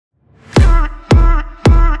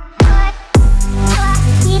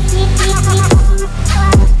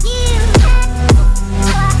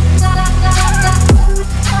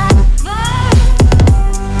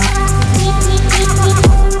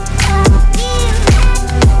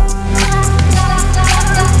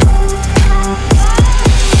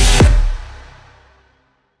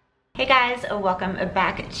guys, welcome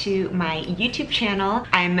back to my YouTube channel.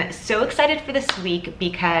 I'm so excited for this week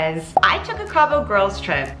because I took a Cabo girls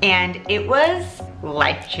trip and it was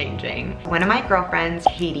life-changing. One of my girlfriends,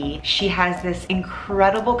 Katie, she has this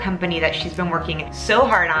incredible company that she's been working so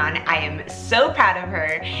hard on. I am so proud of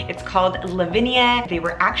her. It's called Lavinia. They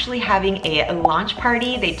were actually having a launch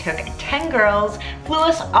party. They took 10 girls, flew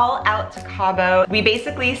us all out to Cabo. We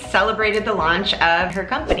basically celebrated the launch of her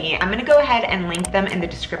company. I'm gonna go ahead and link them in the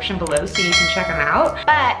description below so you can check them out.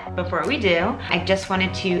 But before we do, I just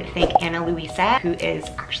wanted to thank Ana Luisa, who is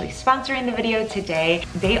actually sponsoring the video today.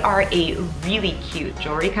 They are a really cute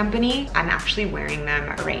jewelry company. I'm actually wearing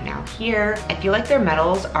them right now here. I feel like their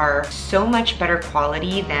metals are so much better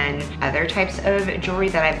quality than other types of jewelry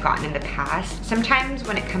that I've gotten in the past. Sometimes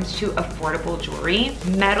when it comes to affordable jewelry,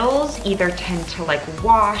 metals either tend to like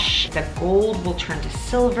wash, the gold will turn to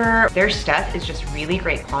silver. Their stuff is just really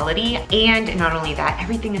great quality, and not only that,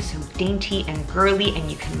 everything is so dainty and girly,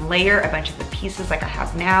 and you can layer a bunch of the pieces like I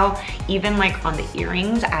have now. Even like on the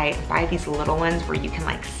earrings, I buy these little ones where you can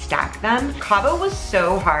like stack them. Cabo was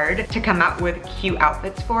so hard to come out with cute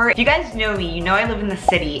outfits for. If you guys know me, you know I live in the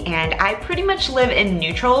city and I pretty much live in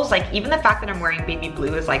neutrals. Like even the fact that I'm wearing baby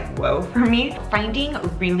blue is like whoa for me. Finding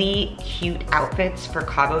really cute outfits for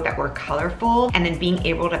Cabo that were colorful and then being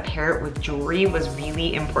able to pair it with jewelry was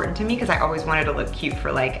really important to me because I always wanted to look cute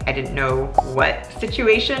for like, I didn't know what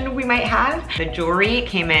situation we might have. The jewelry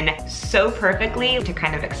came in so perfectly to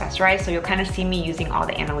kind of accessorize, so you'll kind of see me using all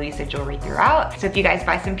the Ana Luisa jewelry throughout. So if you guys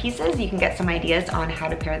buy some pieces, you can get some ideas on how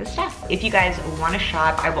to pair the stuff. If you guys want to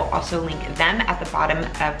shop, I will also link them at the bottom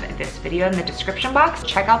of this video in the description box.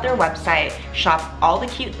 Check out their website, shop all the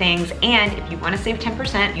cute things, and if you want to save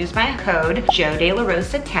 10%, use my code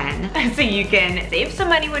JoDeLaRosa10 so you can save some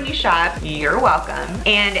money when you shop. You're welcome.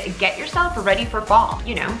 And get yourself ready for fall.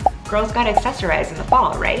 You know, girls gotta accessorize in the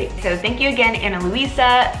fall, right? So thank you again, Ana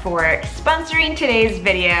Luisa, for sponsoring today's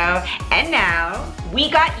video. And now we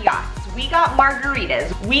got yachts, we got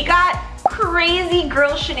margaritas, we got crazy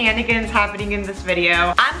girl shenanigans happening in this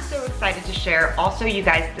video. I'm so excited to share. Also, you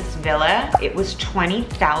guys, this villa, it was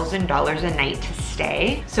 $20,000 a night to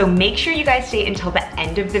stay. So make sure you guys stay until the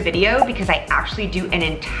end of the video because I actually do an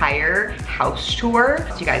entire house tour.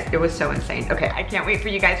 So you guys, it was so insane. Okay, I can't wait for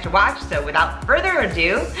you guys to watch. So without further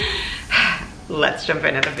ado, let's jump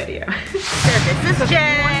into the video. So this is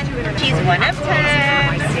Jen. She's one of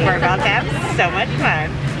 10. We're about to have so much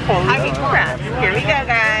fun. Holy crap. Here we go,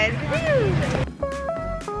 guys. Woo.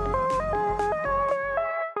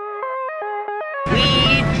 We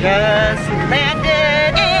just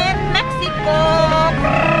landed in Mexico.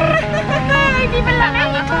 Viva la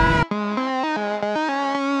Mexico.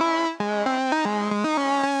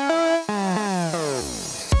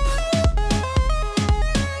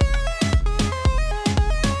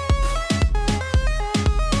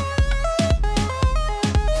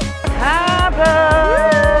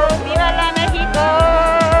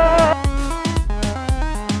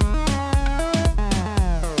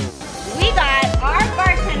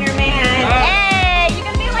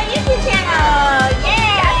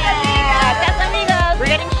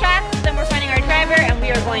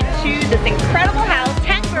 This incredible house,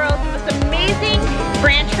 10 girls, this amazing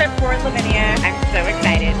brand trip for Lavinia. I'm so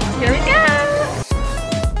excited. Here we go.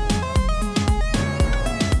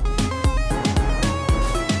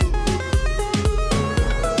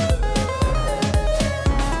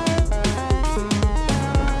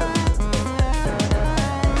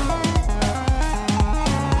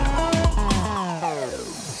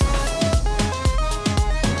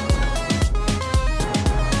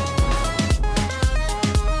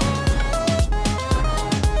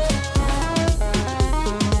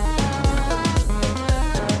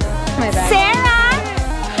 Sarah!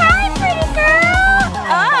 Hi, pretty girl!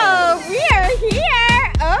 Oh, we are here!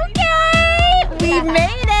 Okay! We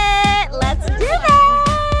made it! Let's do this!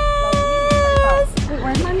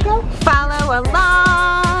 Where'd mine go? Follow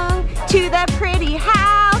along to the pretty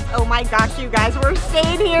house. Oh my gosh, you guys, we're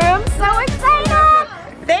staying here. I'm so excited!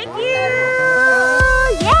 Thank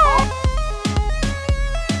you! Yeah!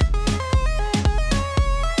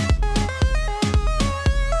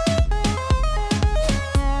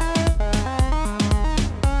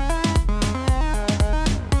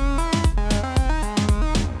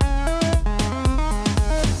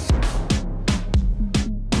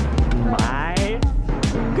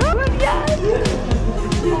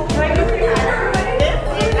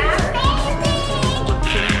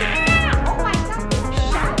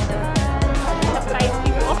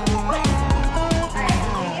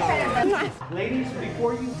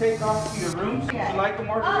 Before you take off to your rooms, would you like a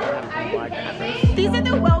margarita? These are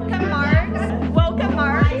the welcome marks. Welcome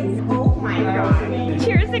marks. Oh my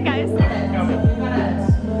Cheers, guys.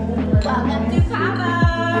 Welcome to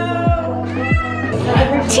Cabo.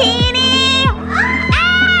 Teeny!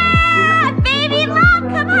 Ah! Baby love,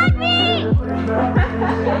 come hug me! You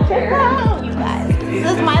guys,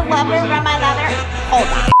 this is my lover from my lover. Hold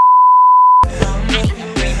on.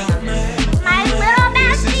 My little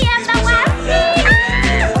bestie and the bestie.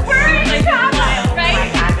 We're in Cabo, right?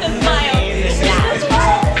 The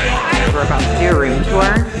smile. We're about to do a room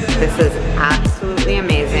tour. This is absolutely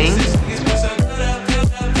amazing.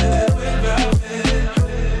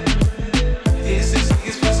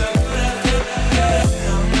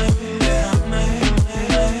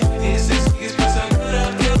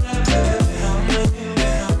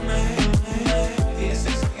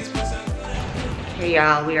 Okay,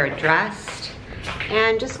 y'all, we are dressed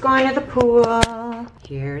and just going to the pool.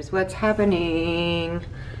 Here's what's happening.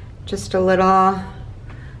 Just a little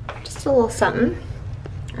something.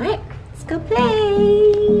 All right, let's go play.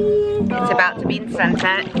 It's about to be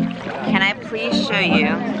sunset. Can I please show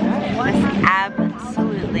you this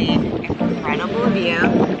absolutely incredible view?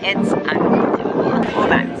 It's unbelievable.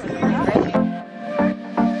 Hold on.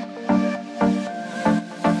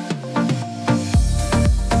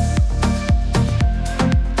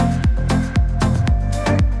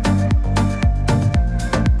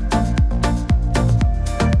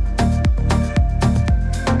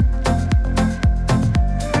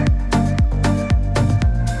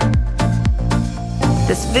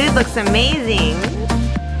 This food looks amazing.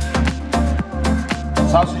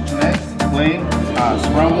 Sausage legs, plain,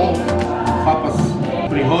 scrambled, papas,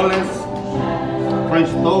 frijoles, French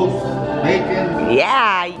toast, bacon.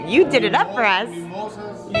 Yeah, you did it up for us.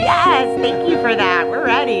 Mimosas. Yes, thank you for that. We're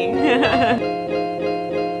ready.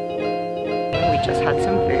 We just had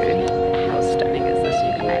some food. How stunning is this,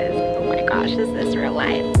 you guys? Oh my gosh, is this real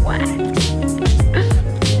life? What?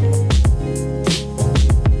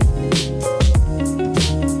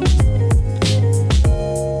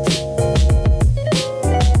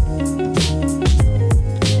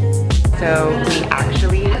 So we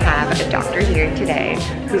actually have a doctor here today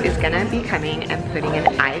who is gonna be coming and putting an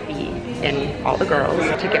IV in all the girls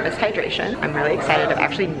to give us hydration. I'm really excited. I've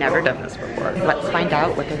actually never done this before. Let's find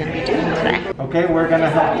out what they're gonna be doing today. Okay, we're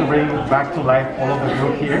gonna help to bring back to life all of the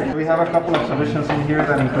group here. We have a couple of solutions in here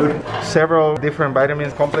that include several different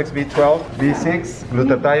vitamins, complex B12, B6,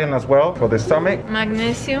 glutathione as well for the stomach,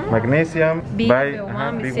 Magnesium, magnesium,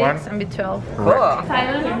 B1, B6, and B12. Cool.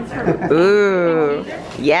 Tylenol. Ooh,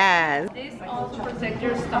 yes. This also protects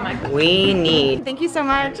your stomach. We need. Thank you so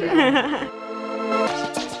much.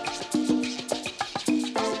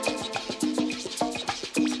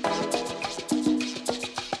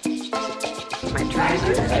 My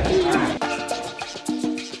trousers.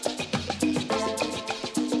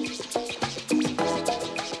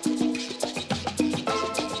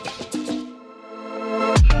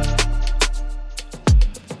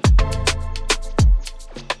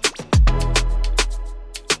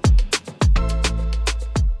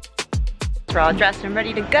 We're all dressed and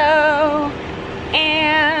ready to go.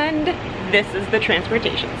 And this is the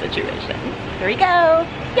transportation situation. Here we go.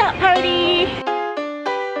 Yacht party.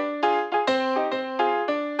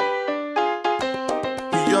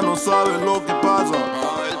 Ya no sabes lo que pasa.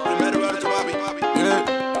 El primer verso, papi.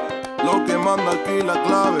 Lo que manda aquí la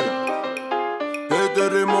clave. Este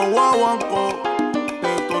ritmo guaguanco.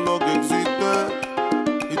 Esto es lo que existe.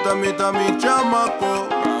 Y también está mi chamaco.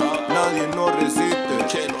 Nadie nos resiste.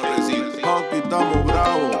 Aquí estamos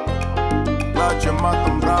bravos. La chema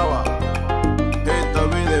tan brava. Esta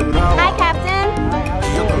vida es brava. Hi, Captain.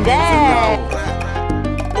 Yo también soy bravo.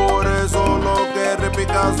 Por eso lo que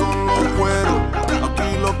repica son los cueros. Aquí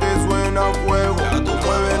lo que suena fuego.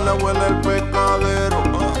 Mueve la abuela el pescadero.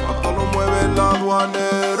 Hasta lo mueve el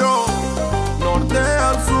aduanero. Norte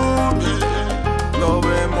al sur. Lo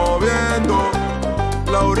vemos viendo.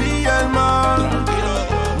 La orilla el mar.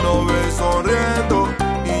 Nos ve sonriendo.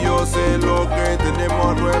 Y yo sé lo que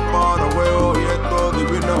tenemos no es para juego. Y esto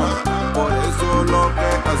divino. Por eso lo que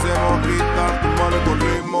hacemos gritar. Tu mano con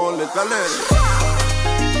ritmo letales.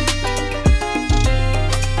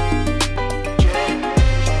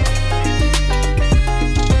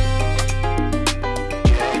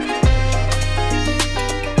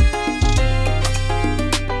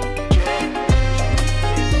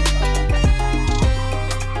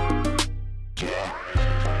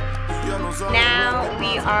 Now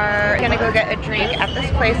we are gonna go get a drink at this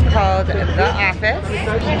place called The Office.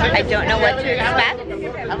 I don't know what to expect,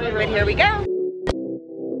 but here we go.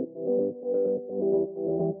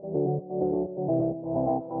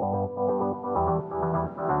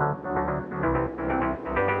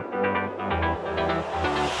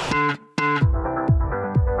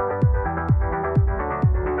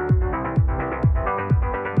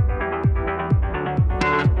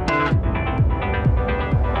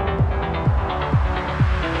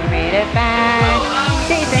 it back,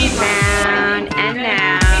 safe and sound, and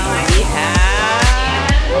now we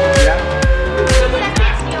have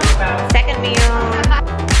second meal.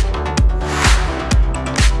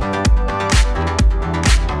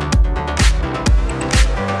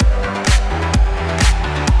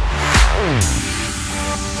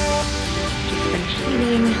 Just finished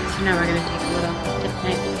eating, so now we're gonna take a little dip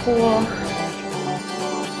night in the pool.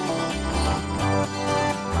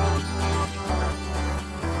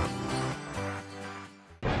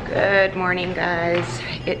 Good morning, guys.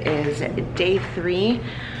 It is day 3.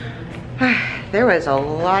 There was a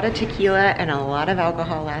lot of tequila and a lot of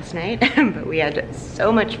alcohol last night, but we had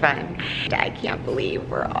so much fun. I can't believe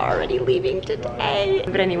we're already leaving today.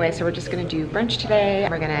 But anyway, so we're just gonna do brunch today.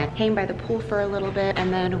 We're gonna hang by the pool for a little bit,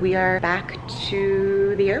 and then we are back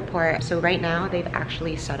to the airport. So right now, they've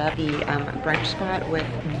actually set up the brunch spot with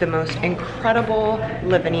the most incredible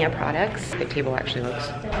Lavinia products. The table actually looks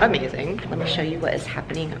amazing. Let me show you what is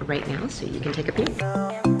happening right now so you can take a peek.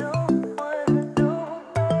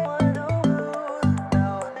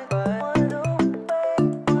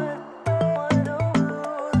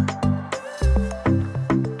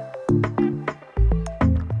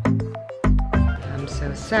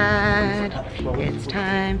 Sad. It's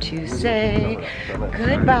time to say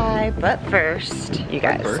goodbye, but first, you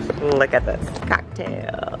guys, look at this.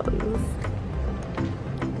 Cocktails.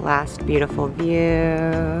 Last beautiful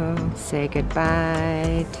view. Say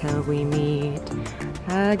goodbye till we meet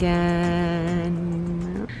again.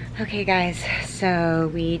 Okay guys,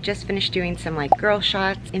 so we just finished doing some like girl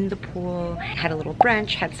shots in the pool, had a little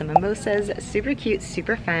brunch, had some mimosas, super cute,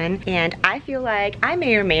 super fun, and I feel like I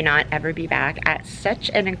may or may not ever be back at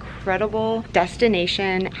such an incredible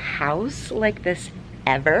destination house like this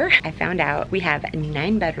ever. I found out we have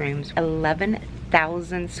 9 bedrooms,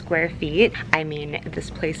 11,000 square feet. I mean,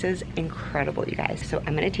 this place is incredible, you guys. So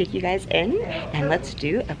I'm gonna take you guys in and let's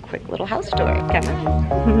do a quick little house tour. Come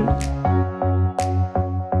on.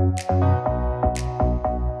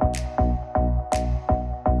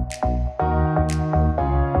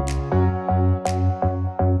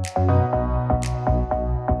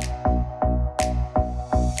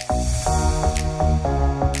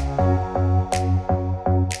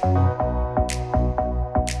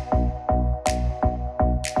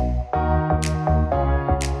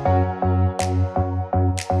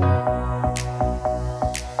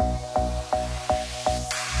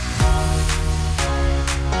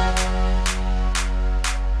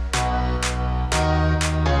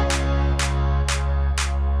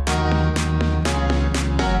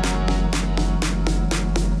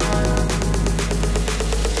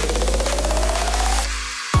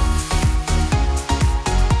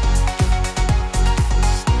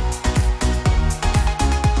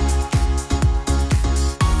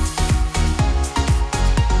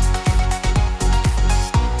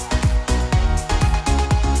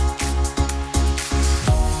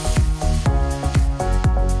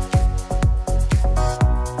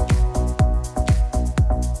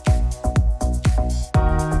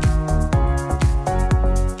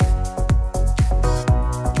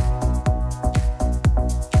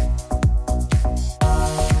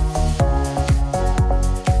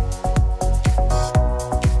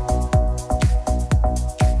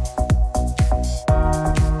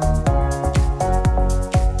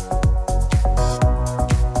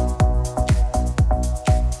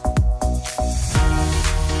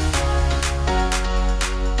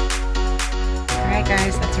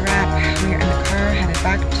 Guys, that's a wrap. We are in the car headed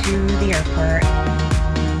back to the airport.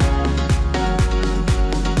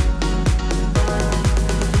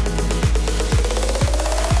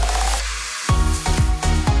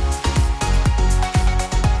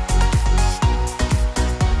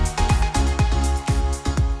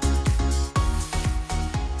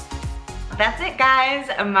 That's it, guys.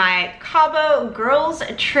 My Cabo girls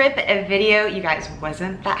trip video. You guys,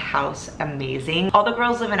 wasn't that house amazing? All the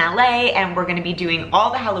girls live in LA and we're gonna be doing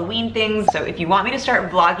all the Halloween things. So if you want me to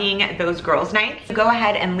start vlogging those girls nights, go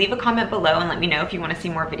ahead and leave a comment below and let me know if you want to see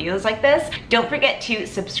more videos like this. Don't forget to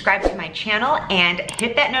subscribe to my channel and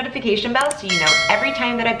hit that notification bell so you know every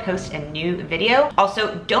time that I post a new video.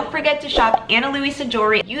 Also, don't forget to shop Ana Luisa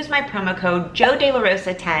jewelry. Use my promo code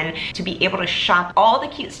JoeDeLaRosa10 to be able to shop all the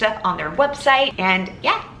cute stuff on their website. And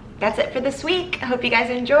yeah, that's it for this week. I hope you guys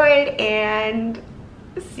enjoyed and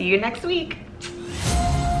see you next week.